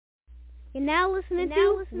You're now listening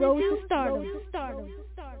to Road to Stardom.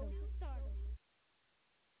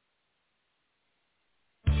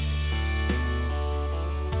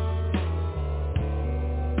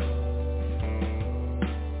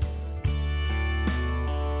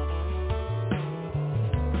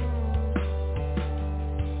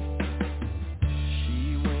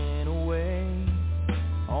 She went away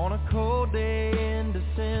on a cold day in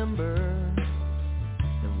December,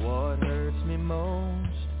 and what hurts me most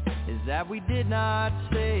is that we did not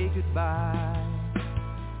say goodbye.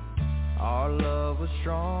 Our love was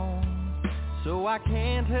strong, so I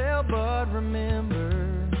can't help but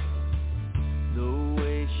remember the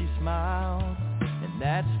way she smiled and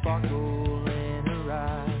that sparkle in her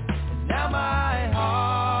eye. And now my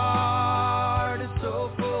heart is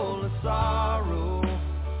so full of sorrow,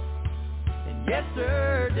 and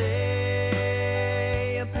yesterday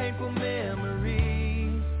a painful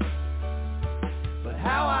memory, but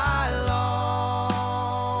how I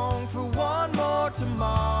long for one more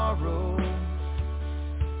tomorrow.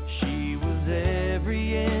 She was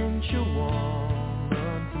every inch a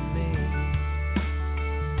woman to me.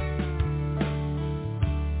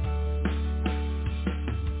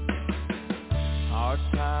 Our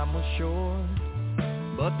time was short,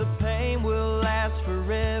 but the pain will last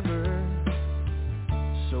forever.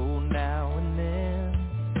 So now and then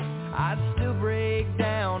I'd still break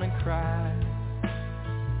down and cry.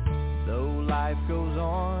 Though life goes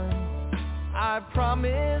on, I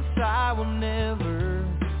promise I will never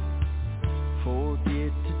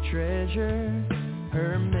forget to treasure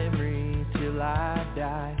her memory till I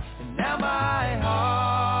die. And now my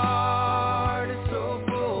heart is so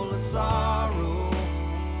full of sorrow,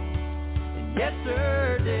 and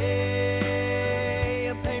yesterday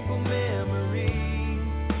a painful memory,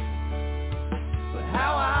 but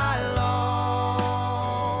how I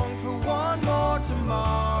long for one more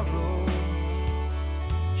tomorrow.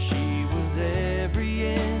 She was every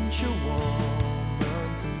inch a woman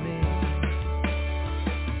to me.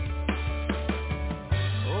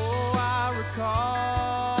 Oh, I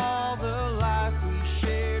recall the life we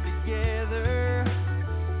shared together.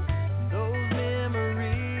 Those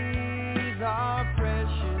memories are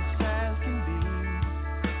precious as can be.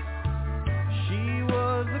 She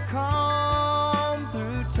was the calm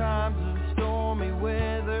through times of stormy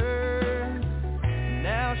weather.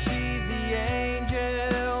 Now she's the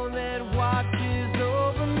angel that watches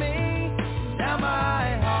over me. Now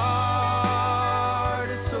my heart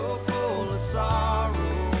is so full of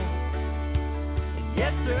sorrow, and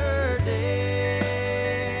yesterday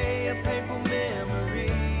a painful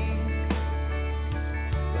memory,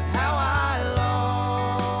 but how I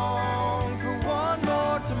long for one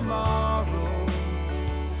more tomorrow.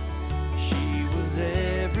 She was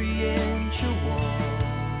every inch a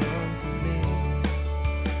woman to me.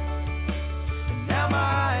 And now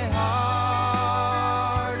my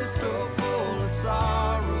heart is so full of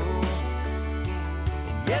sorrow,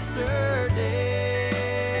 and yesterday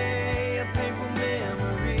a painful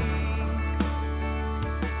memory,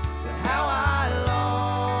 but how I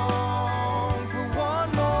long for one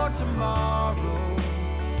more tomorrow.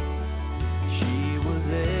 She was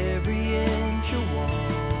every inch a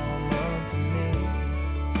woman to me.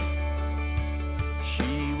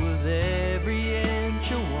 She was every inch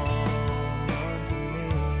a woman to me.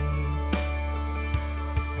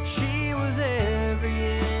 She was every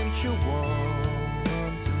inch a woman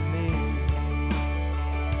to me.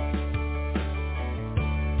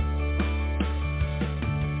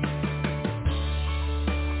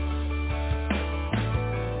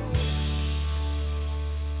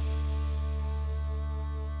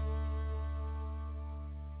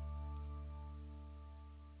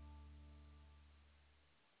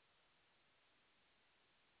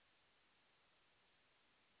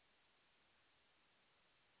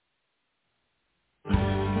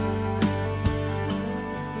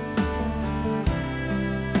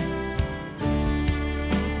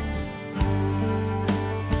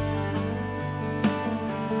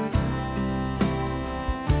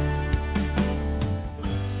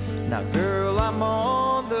 Now girl, I'm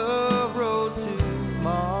on the road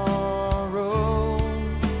tomorrow.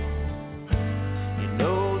 You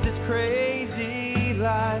know this crazy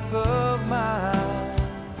life of mine.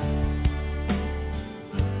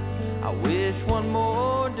 I wish one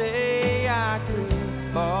more day I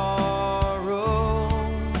could borrow.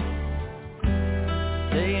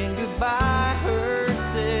 Saying goodbye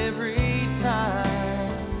hurts every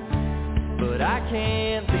time, but I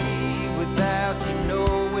can't leave without you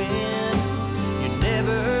knowing you're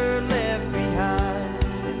never left behind.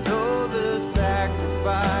 And though the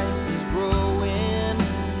sacrifice is growing,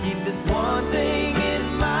 keep this one thing in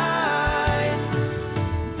mind.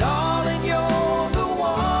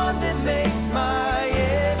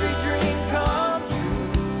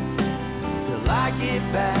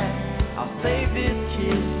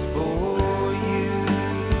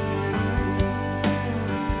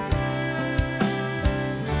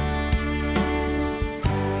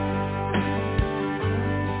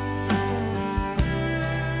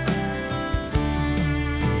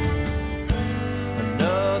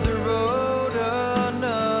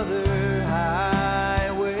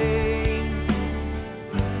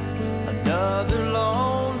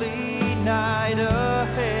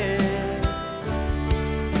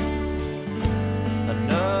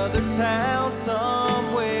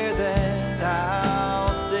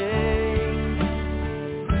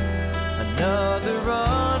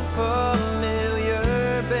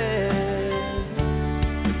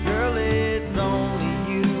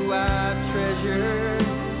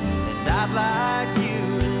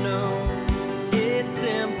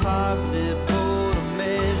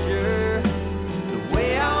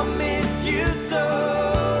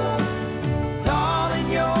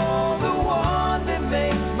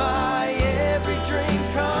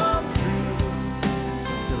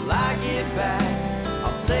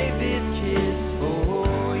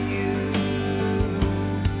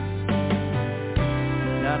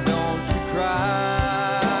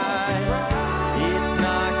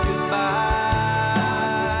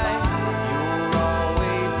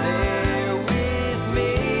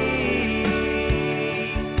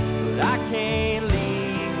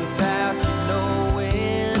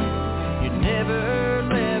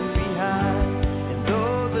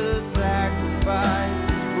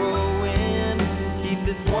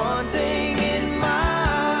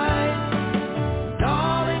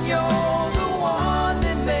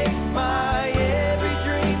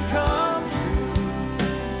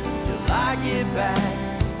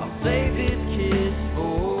 save this kiss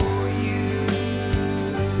for you.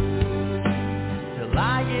 Till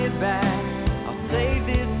I get back, I'll save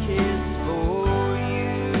this kiss for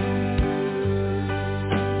you.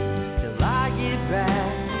 Till I get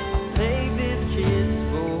back, I'll save this kiss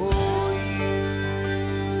for you.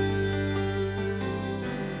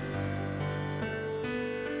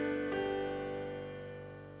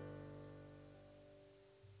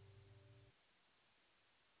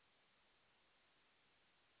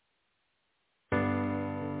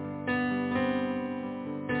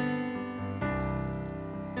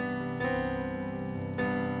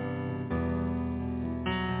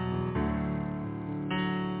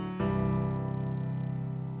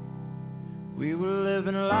 We were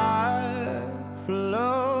living life for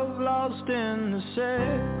love, lost in the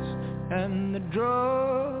sex and the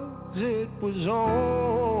drugs. It was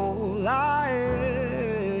all I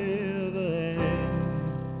ever had.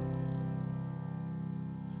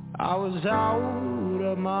 I was out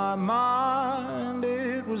of my mind.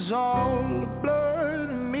 It was all a blur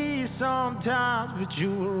to me sometimes, but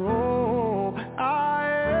you were all I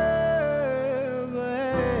ever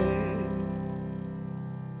had.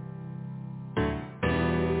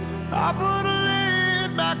 I put a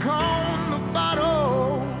lid back on the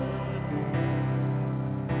bottle,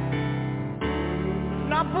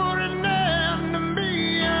 and I put an end to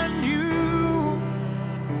me and you.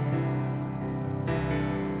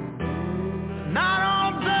 And I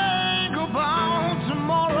don't think about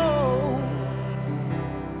tomorrow,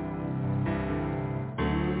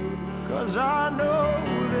 'cause I know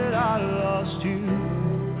that I lost you.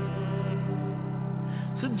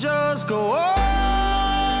 So just go on.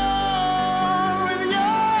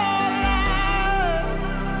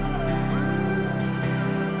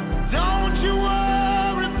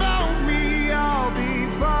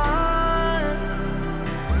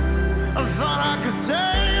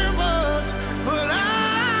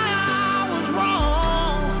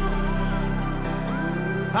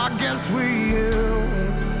 I guess we held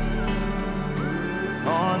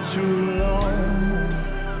on too long.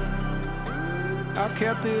 I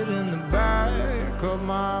kept it in the back of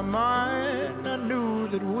my mind. I knew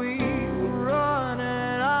that we were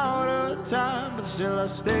running out of time, but still I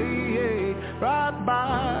stayed right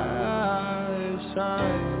by his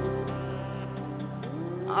side.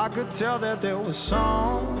 I could tell that there was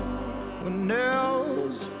someone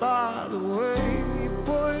else by the way you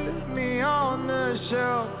put me on the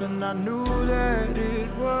shelf, and I knew that it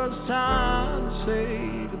was time to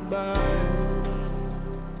say goodbye.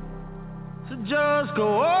 So just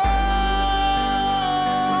go on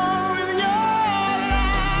with your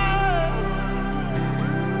life.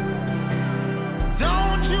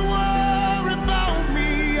 Don't you worry about me,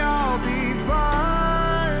 I'll be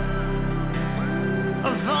fine. I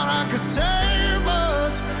thought I could save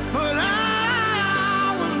us, but I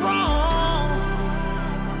was wrong.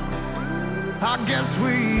 I guess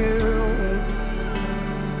we held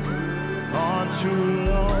on too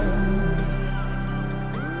long.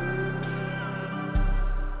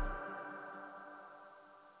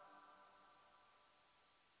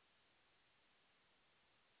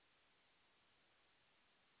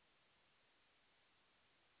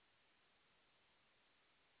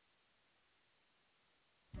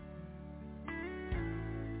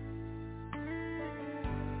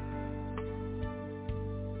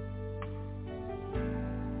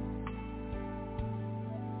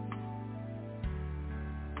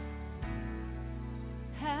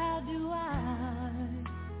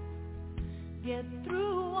 Get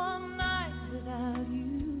through one night without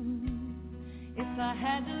you. If I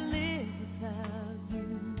had to live without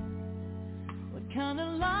you, what kind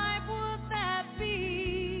of life would that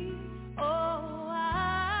be? Oh,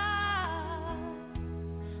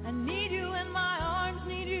 I need you in my arms,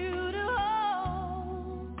 need you to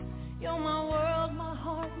hold. You're my world, my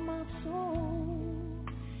heart, my soul.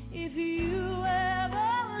 If you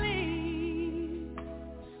ever leave,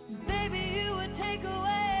 baby, you would take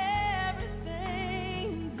away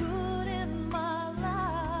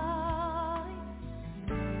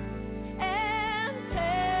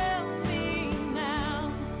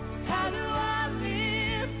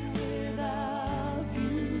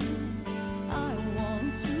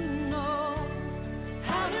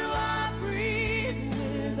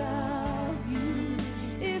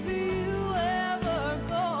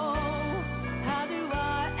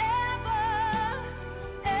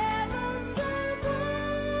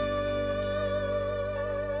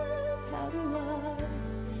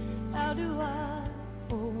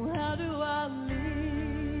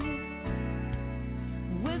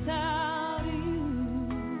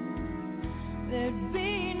there'd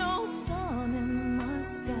be no sun in my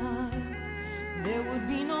sky.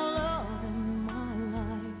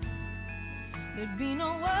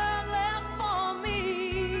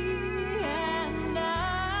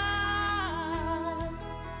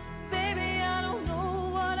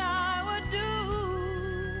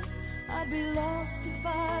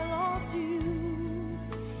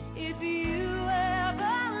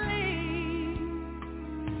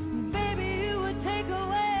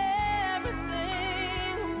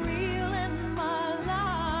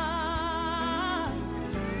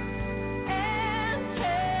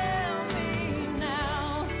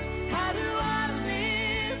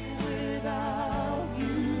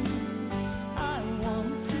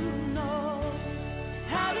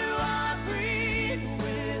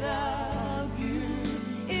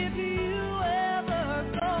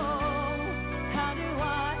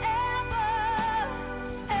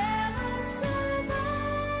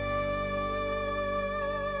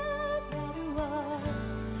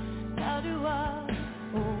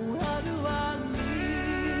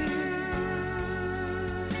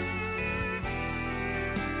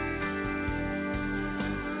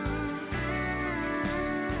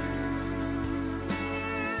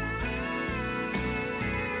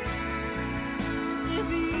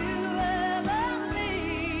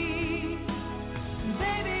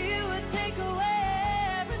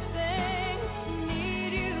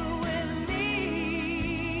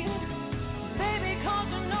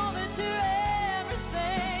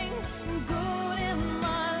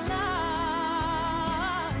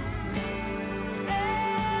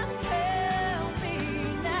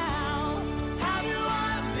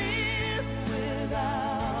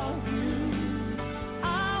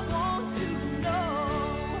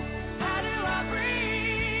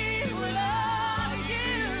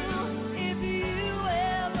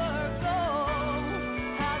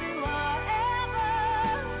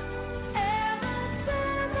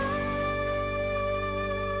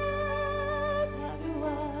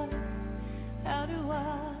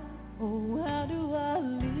 Oh, how do I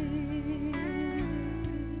live?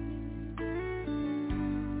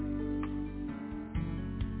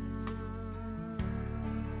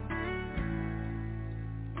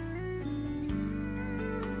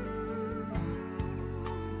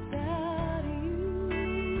 Without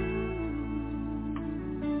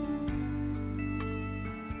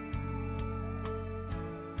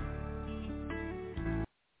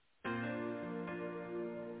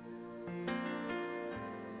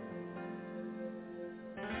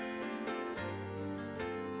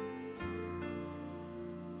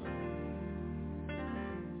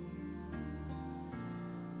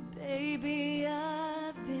baby,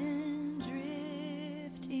 I've been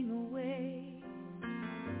drifting away,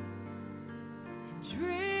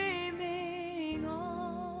 dreaming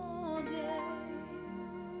all day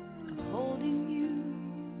of holding you,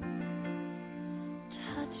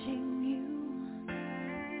 touching you.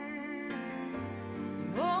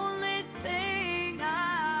 The only thing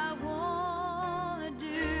I wanna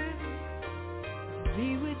do is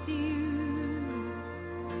be with you,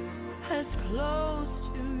 as close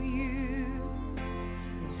to you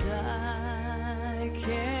as I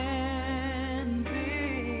can be.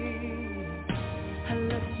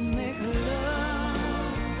 Let's make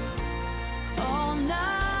love all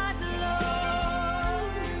night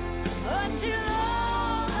long until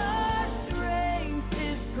all our strength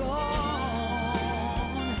is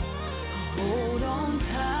gone. Hold on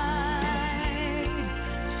tight,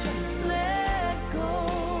 just let go.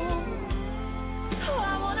 I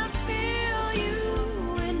wanna feel you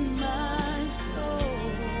in my soul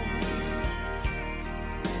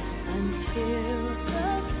until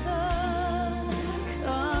the sun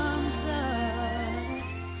comes up.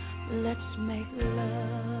 Let's make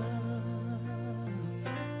love,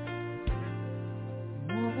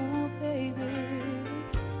 oh baby.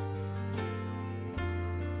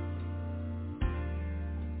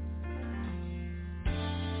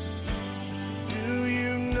 Do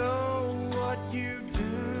you know what you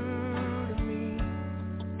do to me?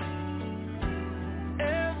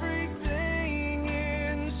 Everything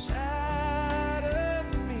inside of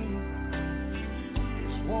me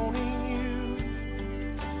is wanting you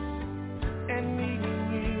and needing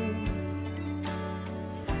you.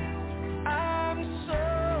 I'm so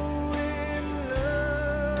in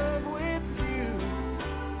love with you.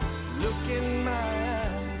 Look in my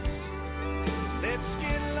eyes. Let's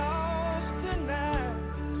get lost tonight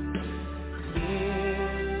in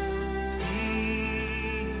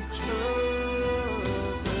each other.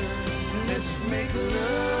 Let's make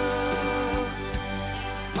love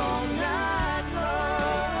all night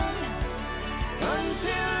long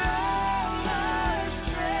until all my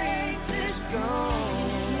strength is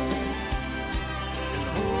gone. And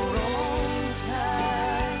hold on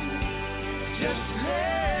tight, just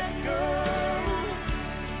let go.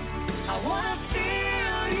 I wanna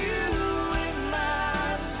feel you in my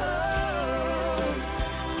soul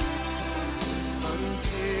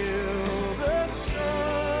until the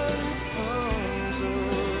sun comes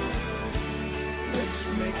up. Let's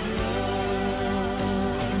make love.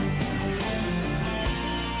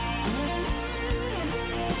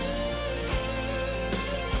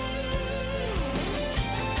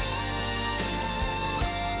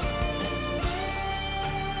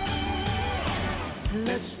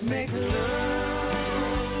 Let's make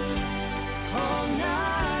love all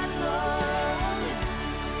night long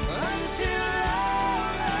until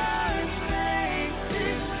all our strength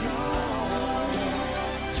is gone.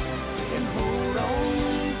 And hold on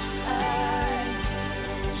tight,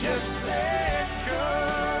 just let go.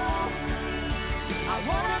 I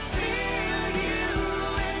wanna feel you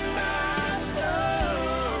in my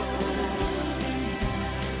soul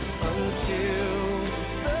until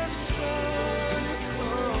the sun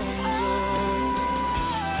comes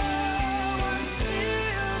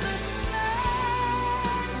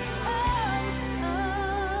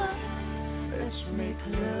up. Let's make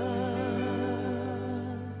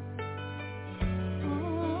love,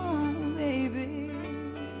 oh baby.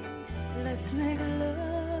 Let's make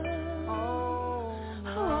love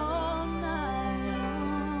all night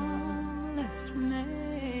long. Let's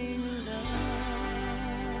make love.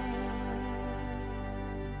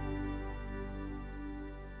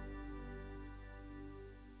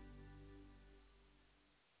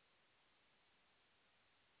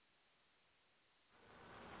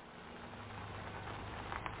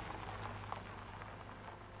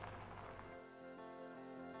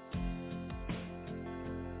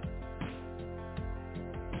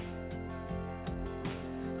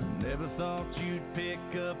 Never thought you'd pick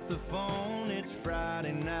up the phone. It's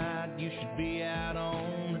Friday night, you should be out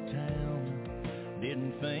on the town.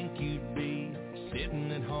 Didn't think you'd be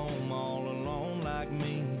sitting at home all alone like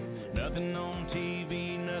me. Nothing on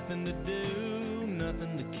TV, nothing to do,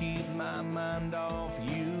 nothing to keep my mind off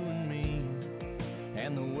you and me.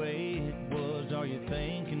 And the way it was, are you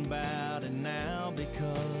thinking about it now?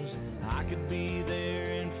 Because I could be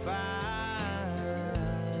there in 5.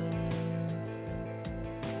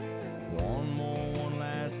 One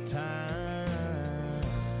last time.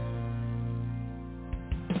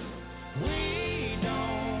 We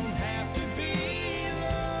don't have to be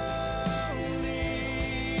lonely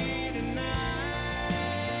tonight.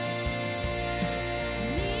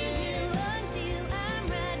 Need you until I'm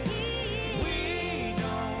right here. We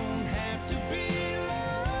don't have to be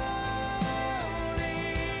lonely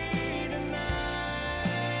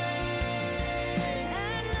tonight.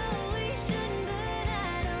 I know we shouldn't, but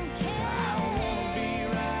I don't care. I don't wanna be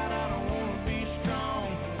right, I don't wanna be strong.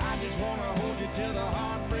 I just wanna hold you till the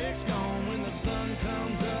heartbreak's gone. When the sun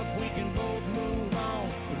comes up, we can both move on.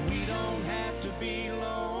 But we don't have to be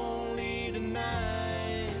lonely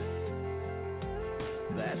tonight.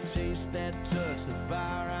 That taste, that touch, the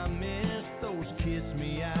fire I miss, those kiss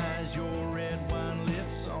me eyes, your red wine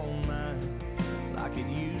lips on mine. Like it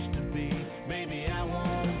used to be, baby, I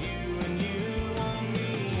want you and you want me.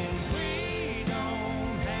 And we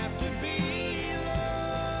don't have to be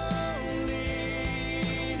lonely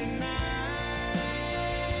tonight.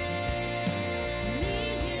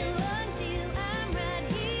 Need you until I'm right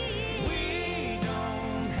here. We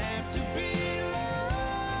don't have to be lonely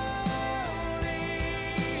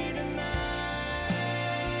tonight.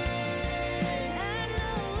 I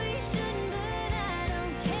know we shouldn't, but I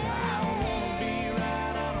don't care. I don't wanna be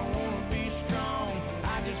right, I don't wanna be strong.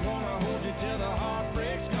 I just wanna hold you till the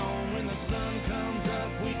heartbreak's gone. When the sun comes up,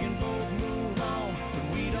 we can both move on. But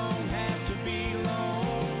we don't have to be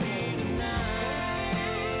lonely tonight.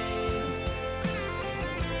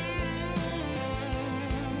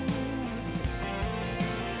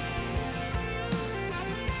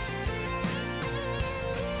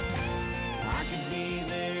 I could be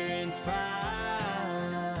there in 5.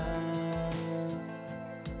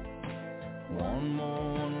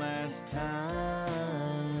 One last time.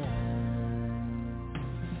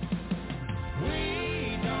 We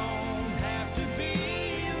don't have to be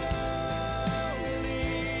lonely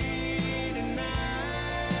tonight.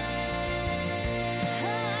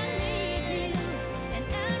 I need you, and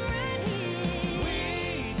I'm right here. We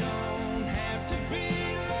don't have to be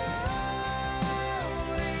lonely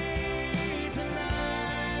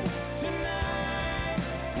tonight, tonight,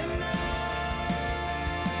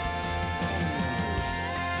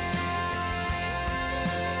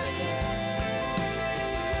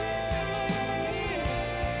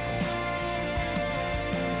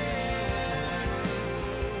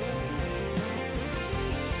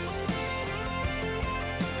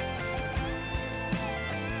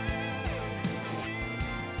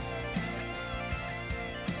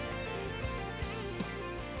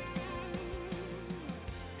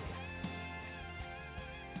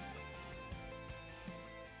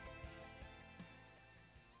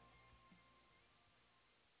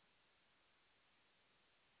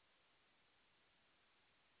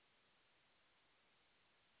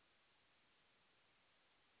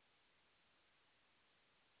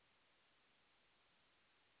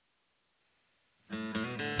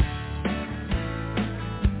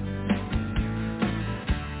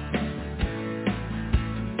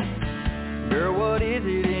 Girl, what is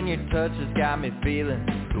it in your touch that's got me feeling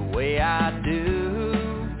the way I do?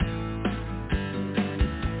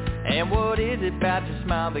 And what is it about your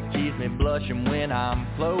smile that keeps me blushing when I'm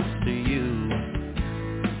close to you?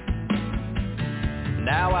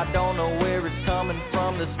 Now I don't know where it's coming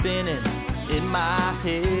from, the spinning in my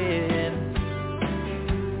head.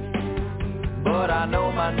 But I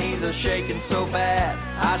know my knees are shaking so bad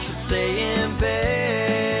I should stay in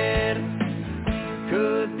bed.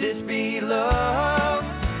 Could this be love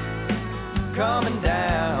coming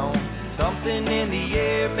down? Something in the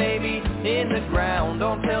air, maybe in the ground.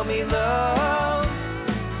 Don't tell me love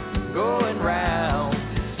going round.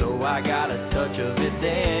 So I got a touch of it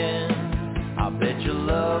then. I bet your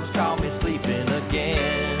love's caught me sleeping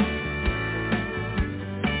again.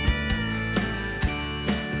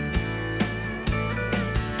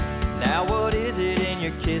 Now what is it in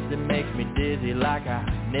your kiss that makes me dizzy like I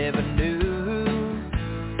never knew?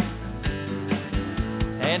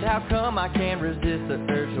 And how come I can't resist the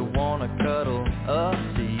urge to wanna cuddle up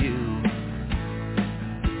to you?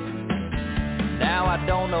 Now I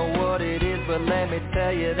don't know what it is, but let me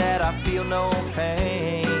tell you that I feel no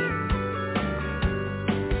pain.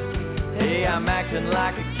 Hey, I'm acting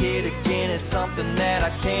like a kid again, it's something that I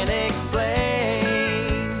can't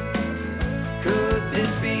explain.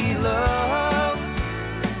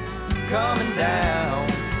 coming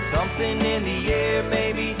down. Something in the air,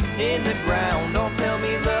 maybe in the ground. Don't tell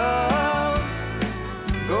me love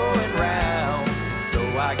going round. So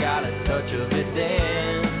I got a touch of it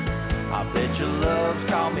then. I bet your love's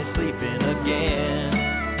caught me sleeping again.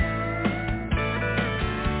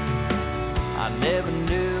 I never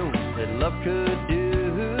knew that love could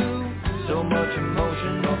do so much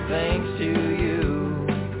emotional thanks to you.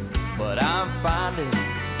 But I'm finding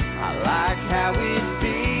I like how it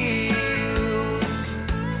feels.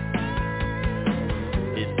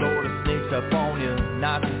 It sort of sneaks up on you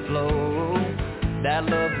nice and slow. That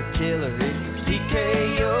love's a killer, it's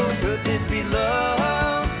TKO. Could this be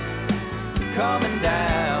love coming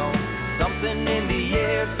down? Something in the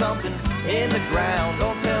air, something in the ground.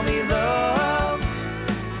 Don't tell me love's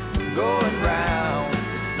going round.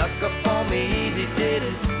 It snuck up on me easy,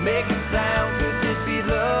 didn't make a sound. Could this be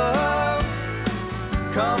love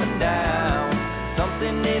coming down?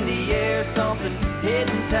 Something in the air, something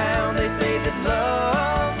hitting town. They say that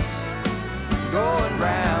love's going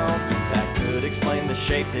round. That could explain the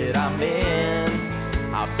shape that I'm in.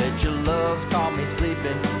 I bet your love's caught me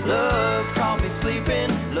sleeping. Love's caught me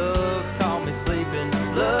sleeping. Love's caught me sleeping.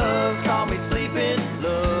 Love's caught me sleeping.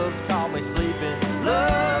 Love's caught me sleeping.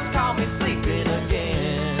 Love's caught me sleeping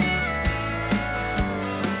again.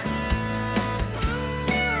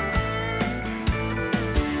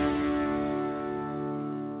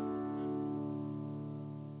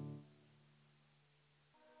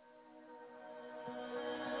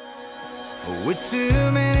 With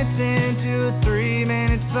 2 minutes into a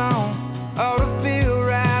 3-minute song, ought to feel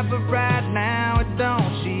right, but right now it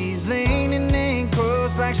don't. She's leaning in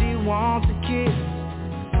close like she wants a kiss,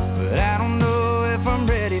 but I don't know if I'm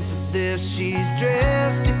ready for this. She's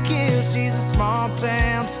dressed to kill, she's a small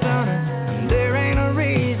town stunner, and there ain't a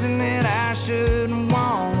reason that I shouldn't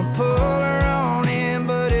wanna pull her on in,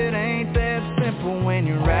 but it ain't that simple when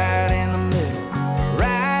you're right in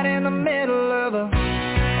the middle of a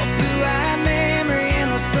blue-eyed memory in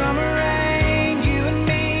the summer rain. You and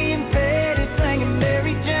me and Betty singing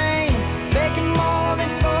Mary Jane, making more than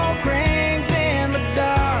 4 creams in the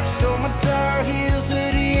dark. Stole my Tar Heels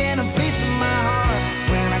hoodie and a piece of my heart.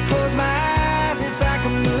 When I close my eyes, it's like a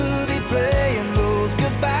movie playing. Those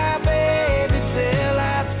goodbye babies till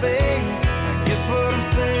I fade. I guess what I'm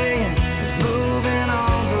saying is moving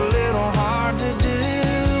on's a little hard to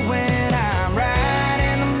do when I'm right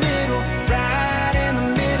in the middle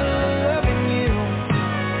of loving you.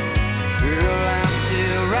 Girl, I'm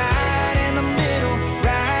still right in the middle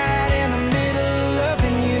of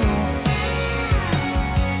loving you.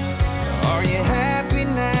 Are you happy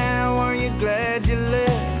now? Are you glad you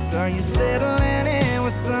left? Are you settling in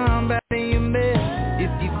with somebody you met?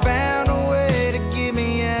 If you found a way to get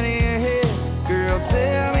me out of your head, girl,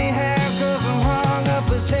 tell me how, 'cause I'm hung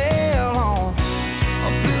up as hell on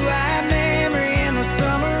a blue-eyed memory in the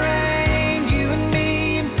summer rain. You and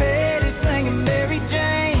me and Betty singing Mary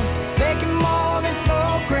Jane, making more than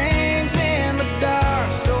 4 creams in the dark.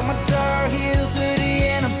 Stole my Tar Heels hoodie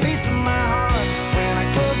and a piece of my heart. When I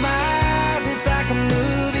close my eyes, it's like a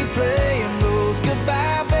movie playing. Those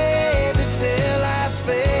goodbye babies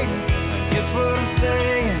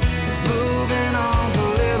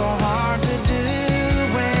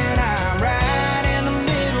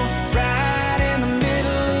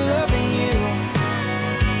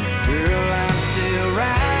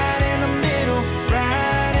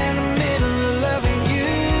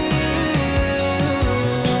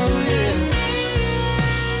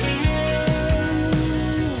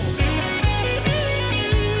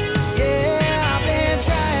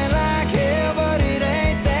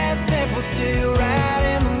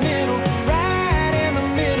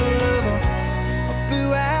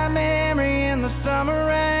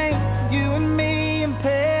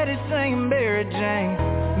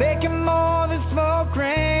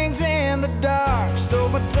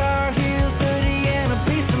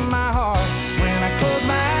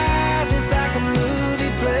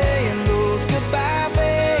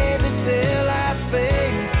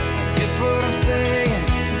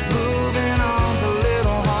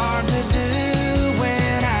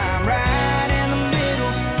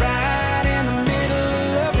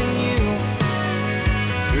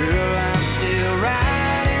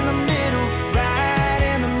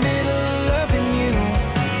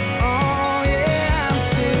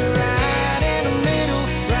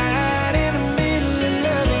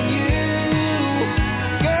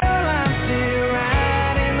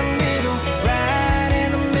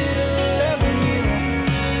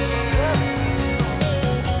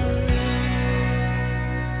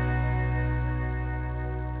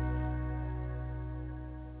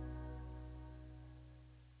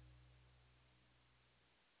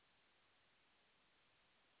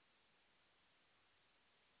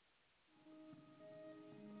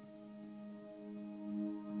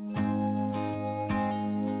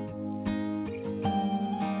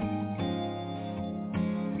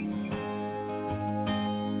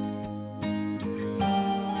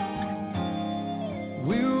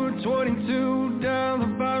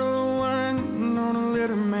 $22 bottle of wine on a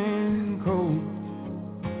Letterman coat.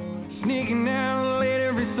 Sneaking out late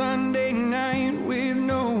every Sunday night with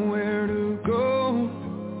nowhere to go.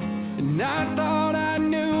 And I thought I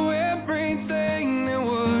knew everything there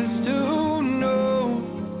was to know,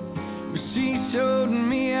 but she showed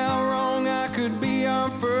me how wrong I could be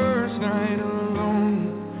our first night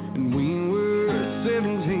alone. And we were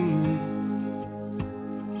 17.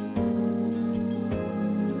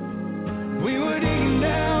 We were digging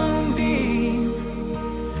down deep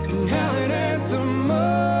and howling at the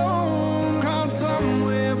moon, caught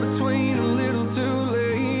somewhere between a little too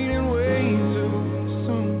late and way too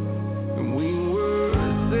soon. And we were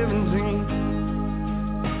 17.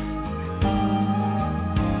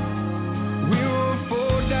 We were a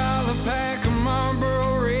 $4 pack of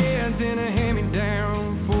Marlboro Reds in a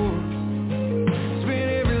hand-me-down Ford. Spent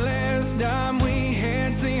every last dime we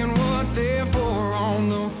had seeing what they're for on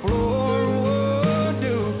the floor.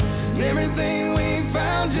 Everything we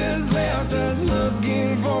found just left us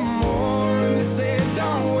looking for more. And they said,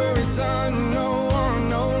 don't worry son, no one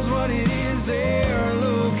knows what it is they're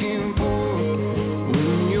looking for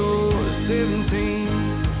when you're 17.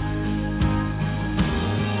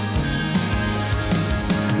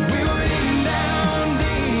 We were digging down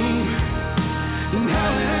deep and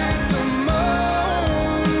howling at the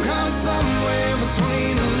moon, caught somewhere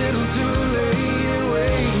between a little too late and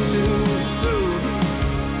way too soon.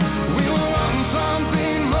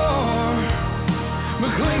 Something more,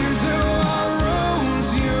 but clinging to our rooms.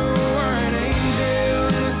 You were an angel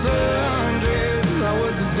in a sundress, I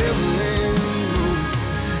was the devil in the room.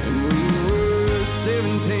 And we were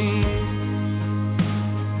 17.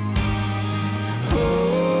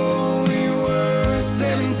 Oh, we were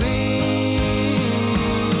 17.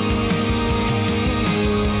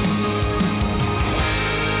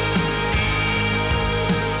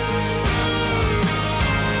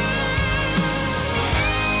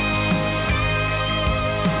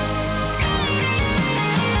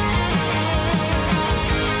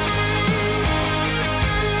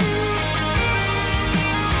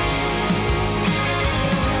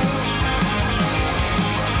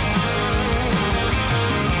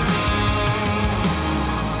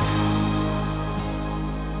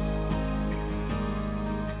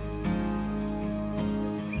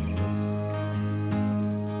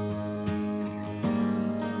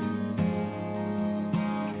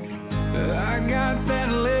 I got that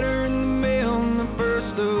letter in the mail on the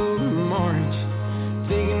 1st of March,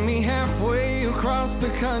 taking me halfway across the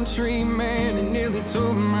country, man, it nearly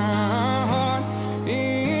tore my heart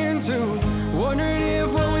in two. Wondering if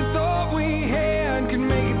what we thought we had could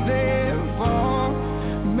make it that far.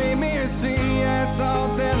 Made me see I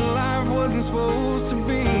thought that life wasn't supposed to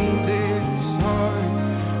be this hard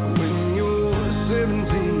when you're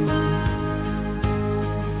 17.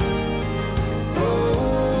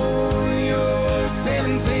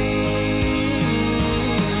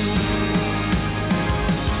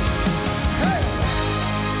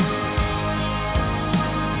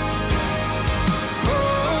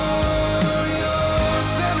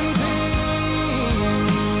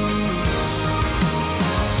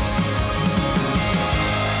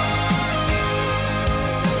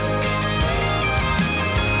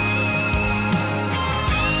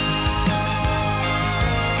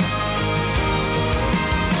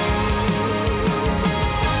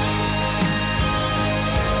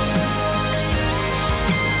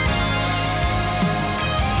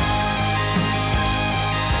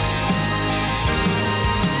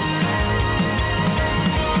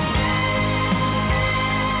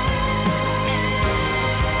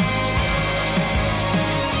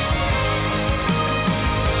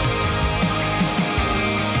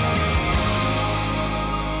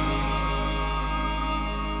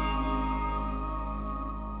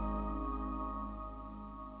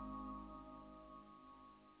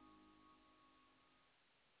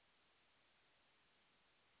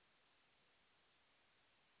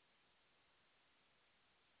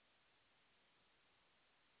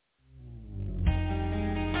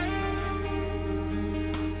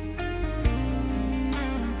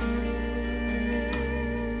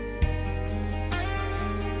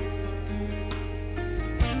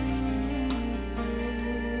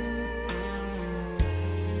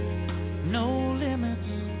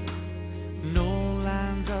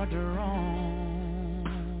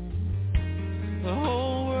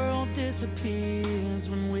 disappears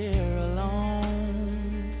when we're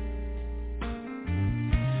alone.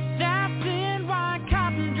 That thin white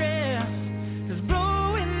cotton dress is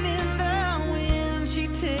blowing in the wind. She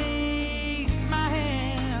takes my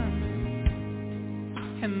hand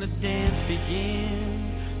and the dance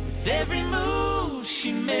begins with every move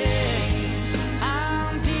she makes.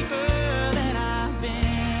 I'm deeper than I've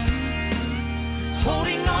been,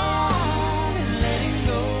 holding on and letting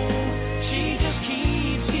go. She just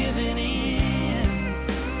keeps giving in,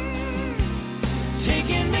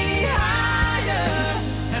 taking me higher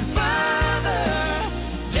and farther.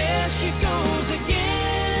 There she goes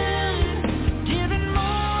again, giving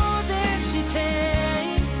more than she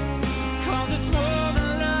takes, 'cause it's more than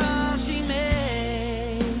love she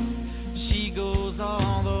makes. She goes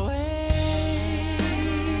all the way.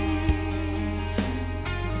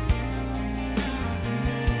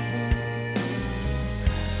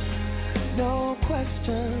 No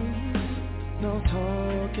questions, no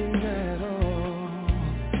talking at all.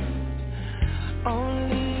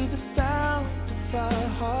 Only the sound of our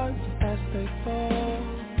hearts as they fall.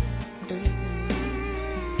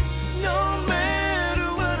 No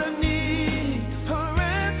matter what I need, her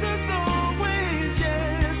answer's always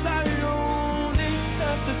yes. I only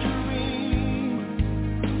have to dream,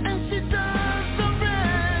 and she does the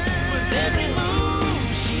rest. With every move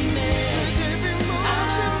she makes, Every move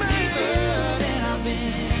I'm she deeper makes. than I've been,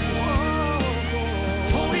 Whoa.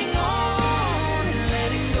 holding on and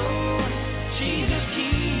letting go. She just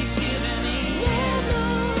keeps giving in.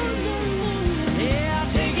 Yeah,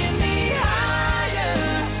 taking me higher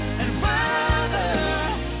and farther.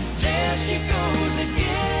 There she goes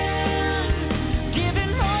again,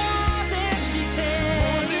 giving more than she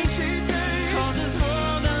takes, 'cause it's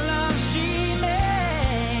more than love she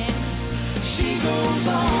makes. She goes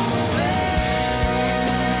all the way.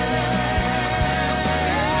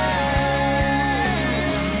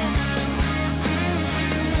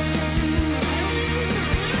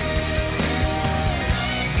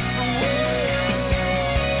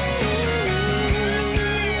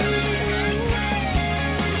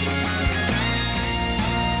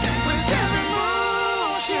 With every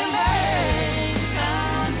move she makes,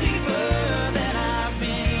 I'm deeper than I've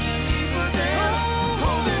been,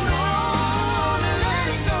 holding on and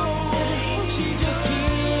letting go. She just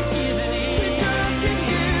keeps giving in,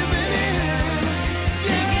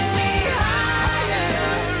 taking me higher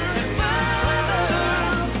and farther.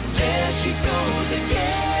 There she goes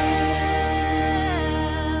again,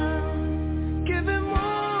 Giving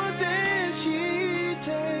more than she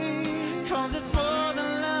takes. 'cause it's more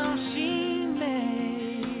than love she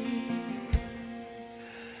makes.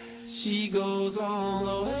 She goes all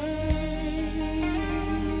the way.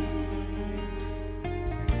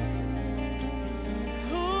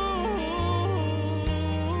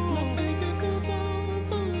 My baby goes all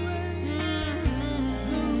the way.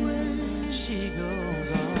 She goes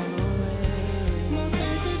all the way. My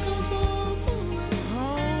baby goes all the way. Oh,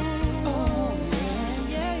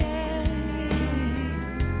 yeah, yeah,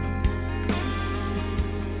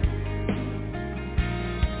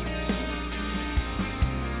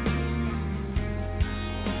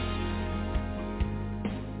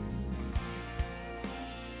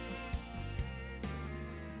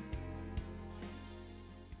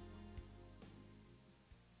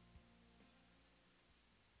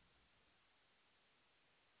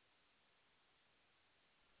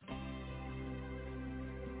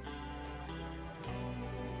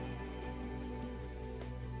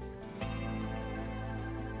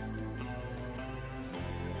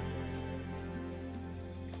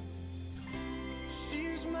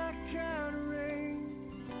 She's my kind of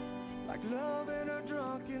rain, like love in a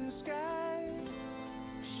drunken sky.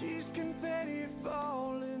 She's confetti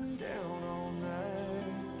falling down all night.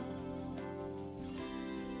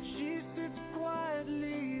 She sits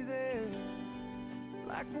quietly there,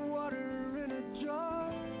 like water in a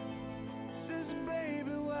jar. Says,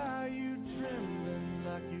 baby, why you trembling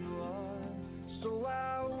like you are? So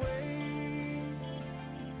I wait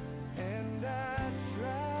and I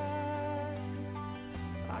try.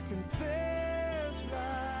 I confess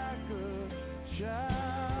like a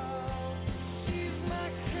child. She's my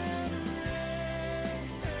kind of rain,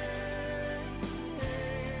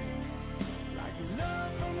 like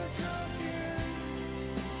love from a drunken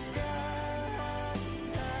sky.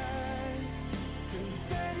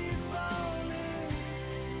 Confetti falling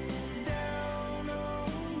down all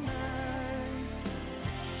night.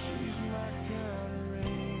 She's my kind of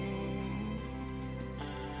rain.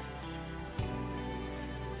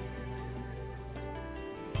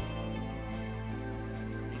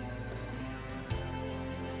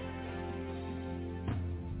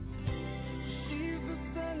 She's the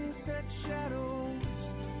sunset shadows.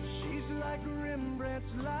 She's like Rembrandt's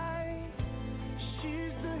light.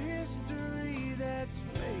 She's the history that's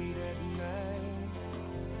made at night.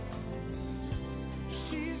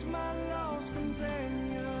 She's my lost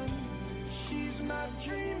companion. She's my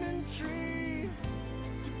dreaming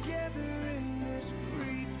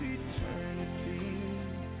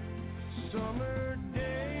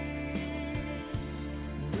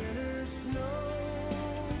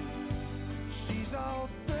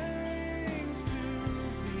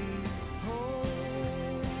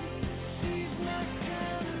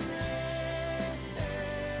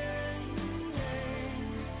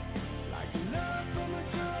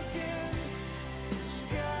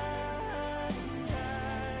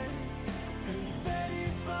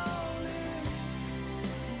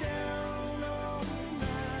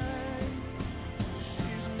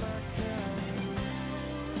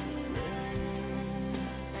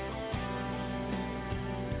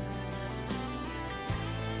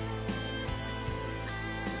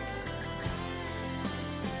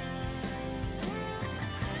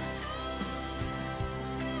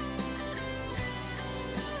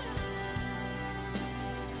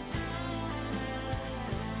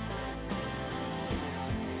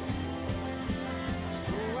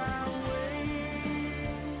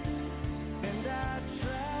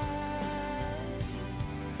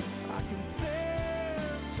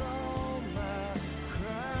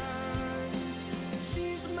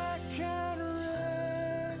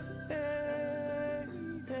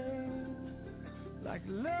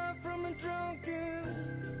love from a drunken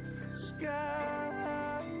sky.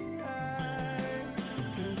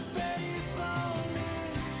 Confetti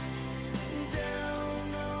falling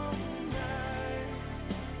down all night.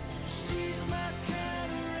 She's my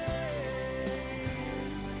kind of rain.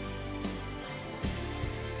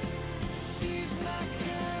 She's my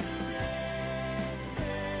kind of rain.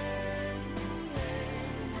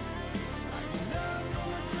 Like love from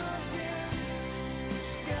a drunken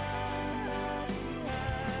sky.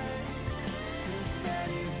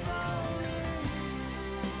 Confetti falling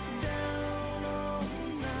down all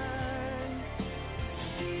night.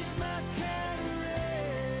 She's my kind of rain.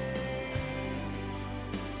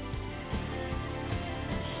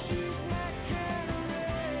 She's my kind of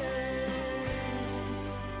rain.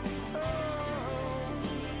 Oh,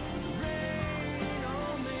 rain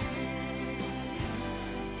on me.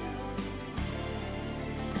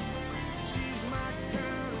 She's my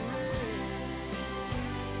kind of rain.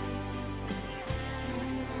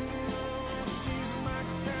 She's my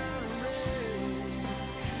kind of rain.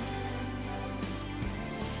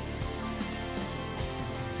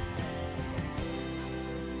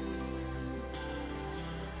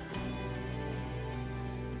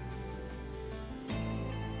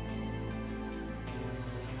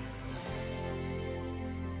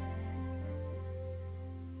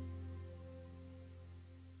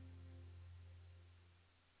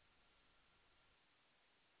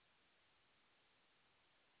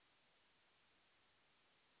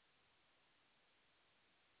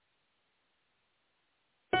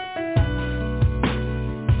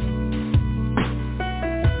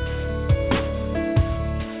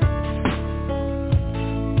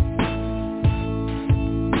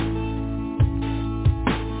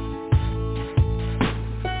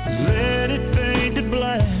 Let it fade to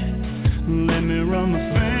black. Let me run my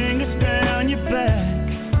fingers down your back.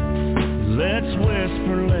 Let's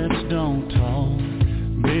whisper, let's don't talk.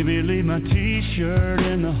 Baby, leave my t-shirt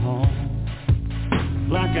in the hall.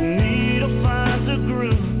 Like a needle finds a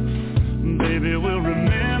groove. Baby, we'll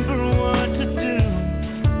remember what to do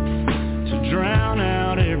to drown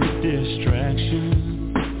out every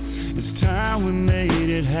distraction. It's time we made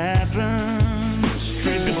it happen.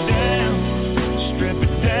 Strip it down. Strip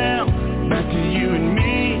it down, back to you and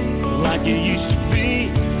me, like it used to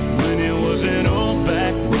be, when it was an old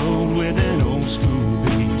back road with an old school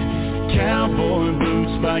beat. Cowboy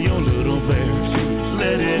boots by your little bare feet.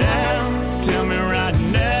 Let it out, tell me right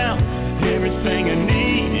now, everything I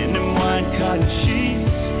need in them white cotton sheets.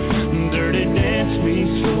 Dirty dance me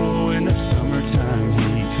slow in the summertime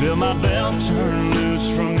heat. Feel my belt turn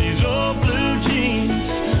loose from these old blue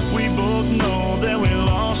jeans. We both know that we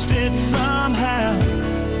lost it somehow.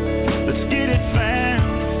 Let's get it found.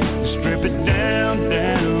 Strip it down,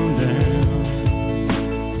 down, down.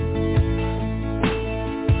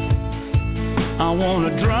 I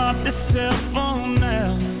wanna drop this cell phone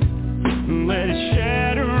now and let it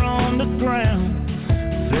shatter on the ground.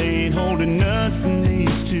 They ain't holding nothing,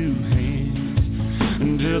 these two hands,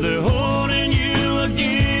 until they're holding you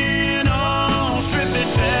again. Oh,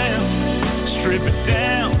 strip it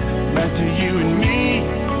down, back to you and me,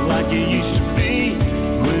 like it used to be,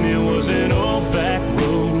 when it was an old back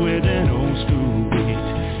road with an old school beat.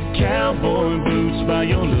 Cowboy boots by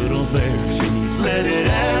your little bare feet. Let it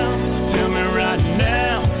out, tell me right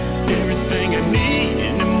now, everything I need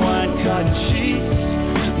in them white cotton sheets.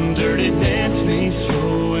 Dirty dance me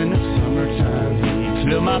slow in the summertime heat.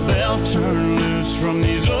 Feel my belt turn loose from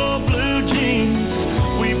these old blue jeans.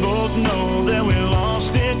 We both know that we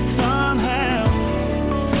lost it somehow.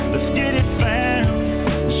 Let's get it found.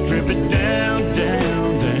 Strip it down,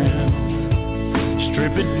 down, down.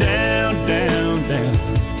 Strip it down, down, down.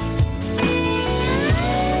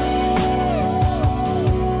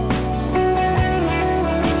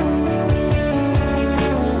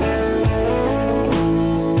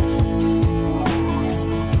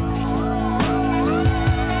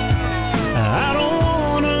 I don't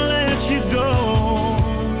wanna let you go.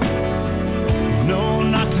 No,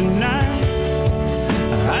 not tonight.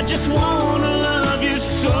 I just wanna love you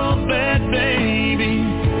so bad, baby.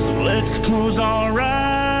 So let's close our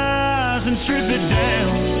eyes and strip it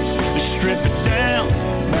down. Strip it down,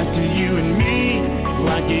 back to you and me,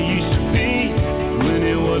 like it used to be, when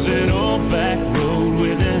it was an old back road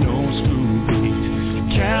with an old school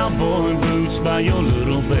beat. Cowboy boots by your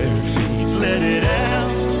little bare feet. Let it out,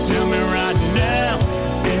 tell me right now,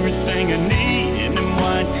 everything I need in them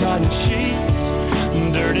white cotton sheets.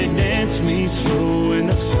 Dirty dance me slow in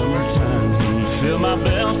the summertime heat. Feel my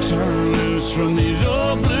belt turn loose from these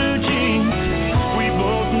old blue jeans. We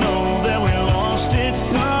both know that we lost it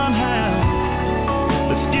somehow.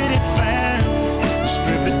 Let's get it found.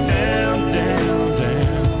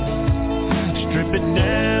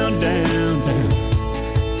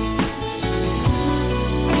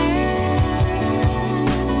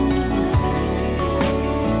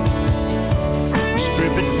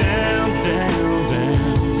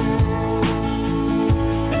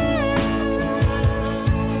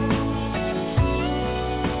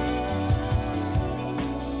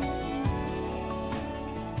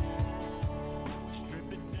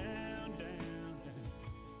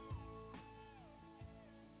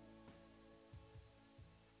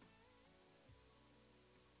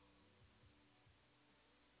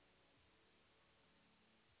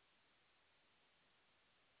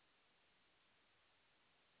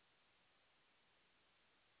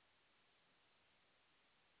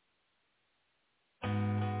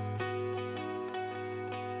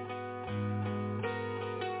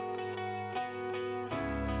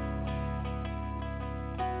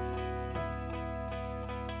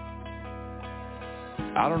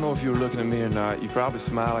 I don't know if you were looking at me or not. You probably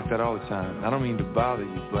smile like that all the time. I don't mean to bother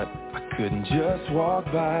you, but I couldn't just walk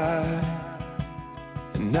by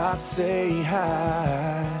and not say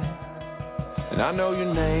hi. And I know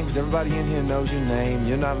your name, 'cause everybody in here knows your name.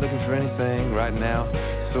 You're not looking for anything right now,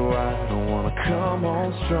 so I don't wanna come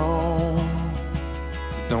on strong.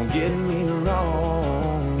 Don't get me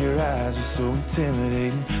wrong, your eyes are so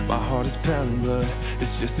intimidating. My heart is pounding, but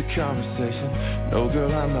it's just a conversation. No,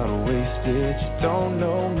 girl, I'm not wasted. You don't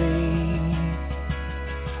know me,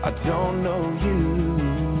 I don't know you,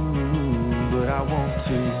 but I want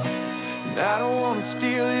to. And I don't want to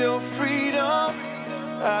steal your freedom,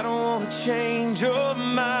 I don't want to change your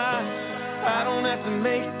mind. I don't have to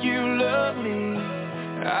make you love me,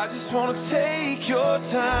 I just want to take your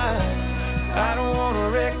time. I don't wanna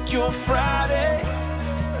wreck your Friday,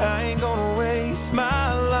 I ain't gonna waste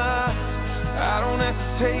my life. I don't have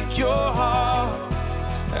to take your heart,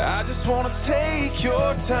 I just wanna take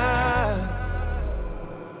your time.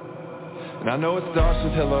 And I know it starts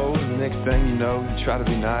with hello, and the next thing you know, you try to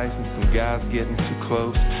be nice, and some guy's getting too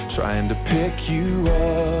close, trying to pick you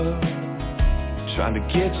up, trying to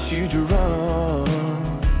get you to run.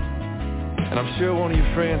 And I'm sure one of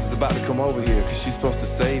your friends is about to come over here, 'cause she's supposed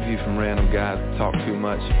to save you from random guys that talk too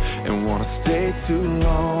much and want to stay too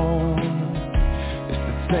long. It's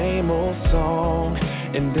the same old song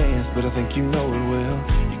and dance, but I think you know it well.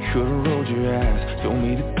 You could've rolled your eyes, told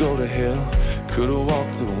me to go to hell, could've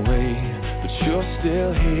walked away, but you're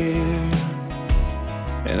still here,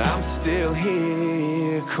 and I'm still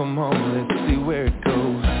here. Come on, let's see where it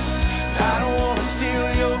goes. I don't want to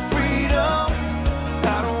steal your freedom,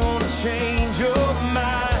 I don't want to change your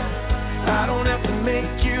mind. I don't have to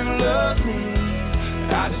make you love me,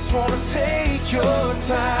 I just want to take your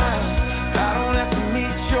time. I don't have to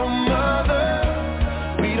meet your mother,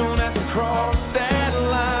 we don't have to cross that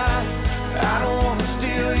line. I don't want to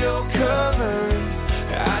steal your cover,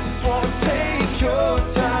 I just want to take your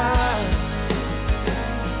time.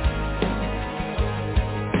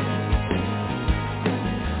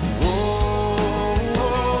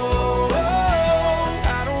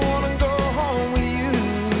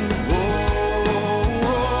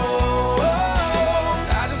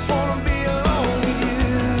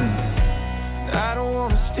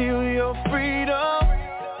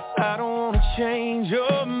 Change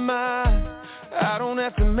your mind, I don't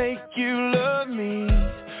have to make you love me,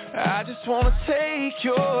 I just want to take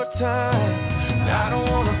your time. I don't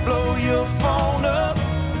want to blow your phone up,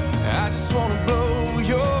 I just want to blow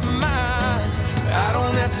your mind. I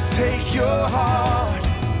don't have to take your heart,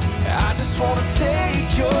 I just want to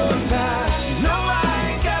take your time. You know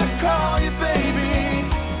I ain't gotta call you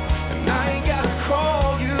baby, and I ain't gotta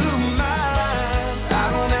call you mine.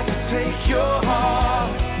 I don't have to take your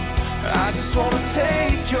heart, I just wanna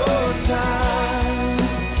take your time.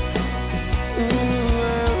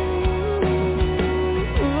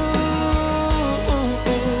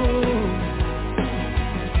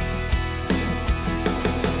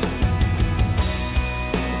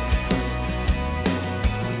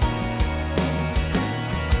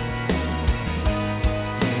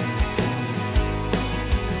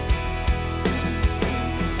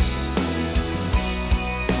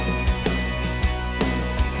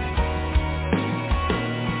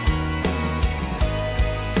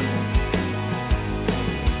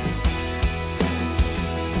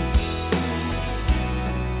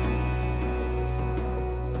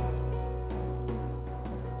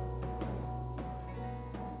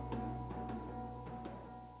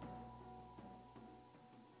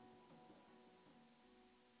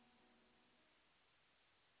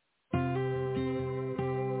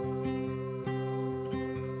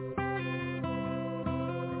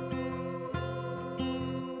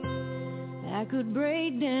 I could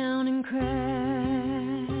break down and cry,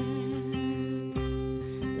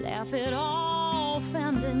 laugh it off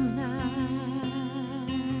and deny,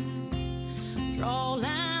 draw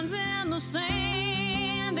lines in the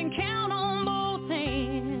sand and count on both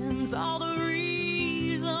hands all the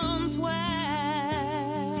reasons why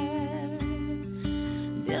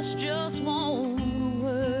this just won't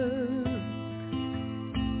work.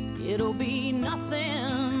 It'll be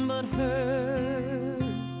nothing but hurt.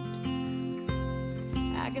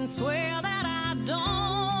 I can swear that I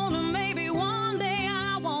don't, and maybe one day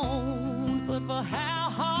I won't, but for how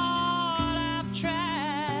hard I've tried,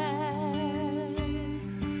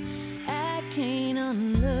 I can't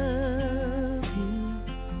unlove you,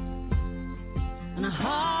 and a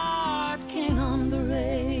heart can't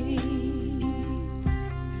unbreak.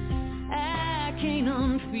 I can't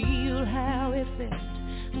unfeel how it felt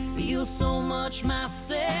to feel so much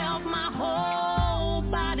myself, my whole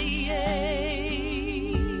body ache.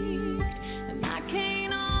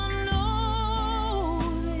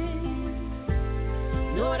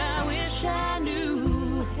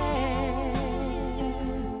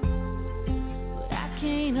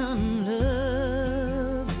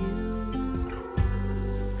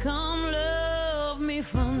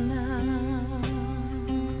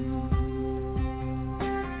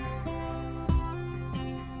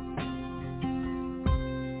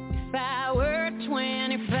 If I were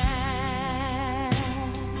 25,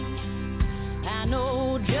 I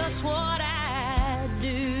know just what I'd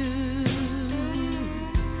do.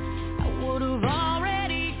 I would have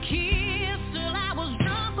already kissed till I was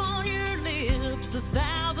drunk on your lips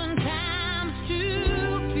 1,000 times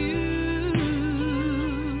too few.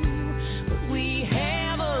 But we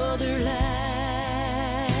have other lives,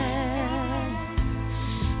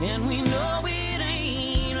 and we know it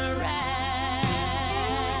ain't right.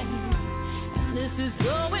 And this is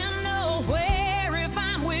going nowhere. If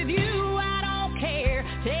I'm with you, I don't care.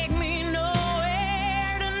 Take me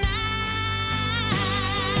nowhere tonight.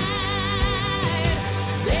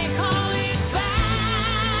 They call it fire,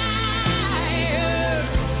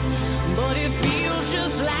 but it feels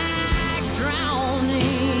just like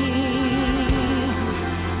drowning.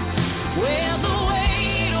 Well, the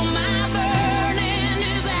weight of my burning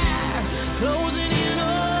desire closing in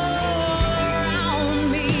around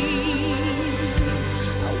me.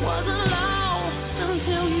 I wasn't lost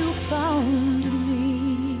until you found me,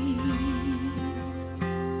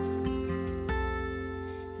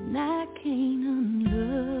 and I can't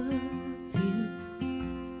unlove you,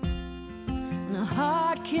 and a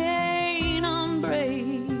heart can't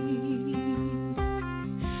unbreak.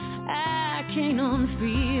 I can't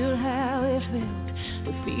unfeel how it felt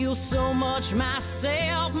to feel so much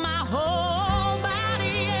myself, my whole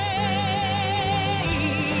body ache.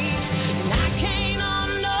 And I can't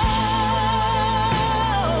unknow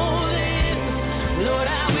this. Lord, I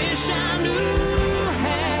wish I knew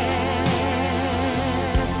how,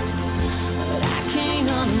 but I can't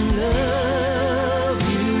unlove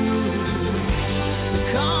you.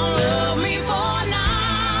 Come love me for now.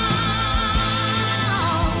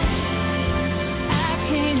 I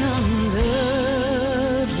can't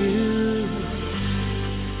unlove you.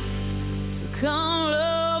 Come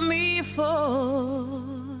love me for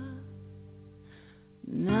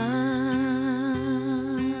now.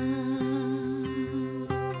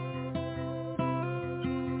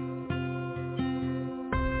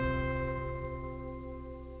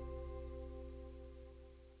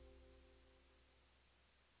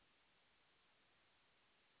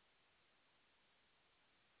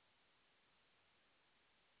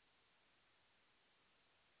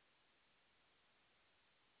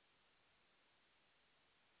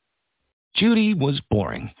 Judy was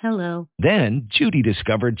boring. Hello. Then Judy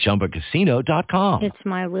discovered ChumbaCasino.com. It's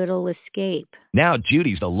my little escape. Now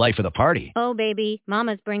Judy's the life of the party. Oh, baby,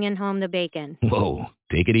 mama's bringing home the bacon. Whoa,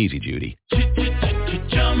 take it easy, Judy.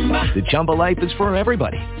 The Chumba life is for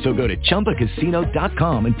everybody. So go to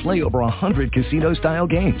ChumbaCasino.com and play over 100 casino-style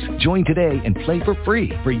games. Join today and play for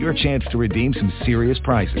free for your chance to redeem some serious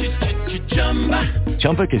prizes.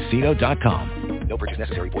 ChumbaCasino.com. No purchase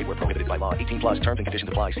necessary. Void where prohibited by law. 18+ terms and conditions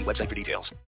apply. See website for details.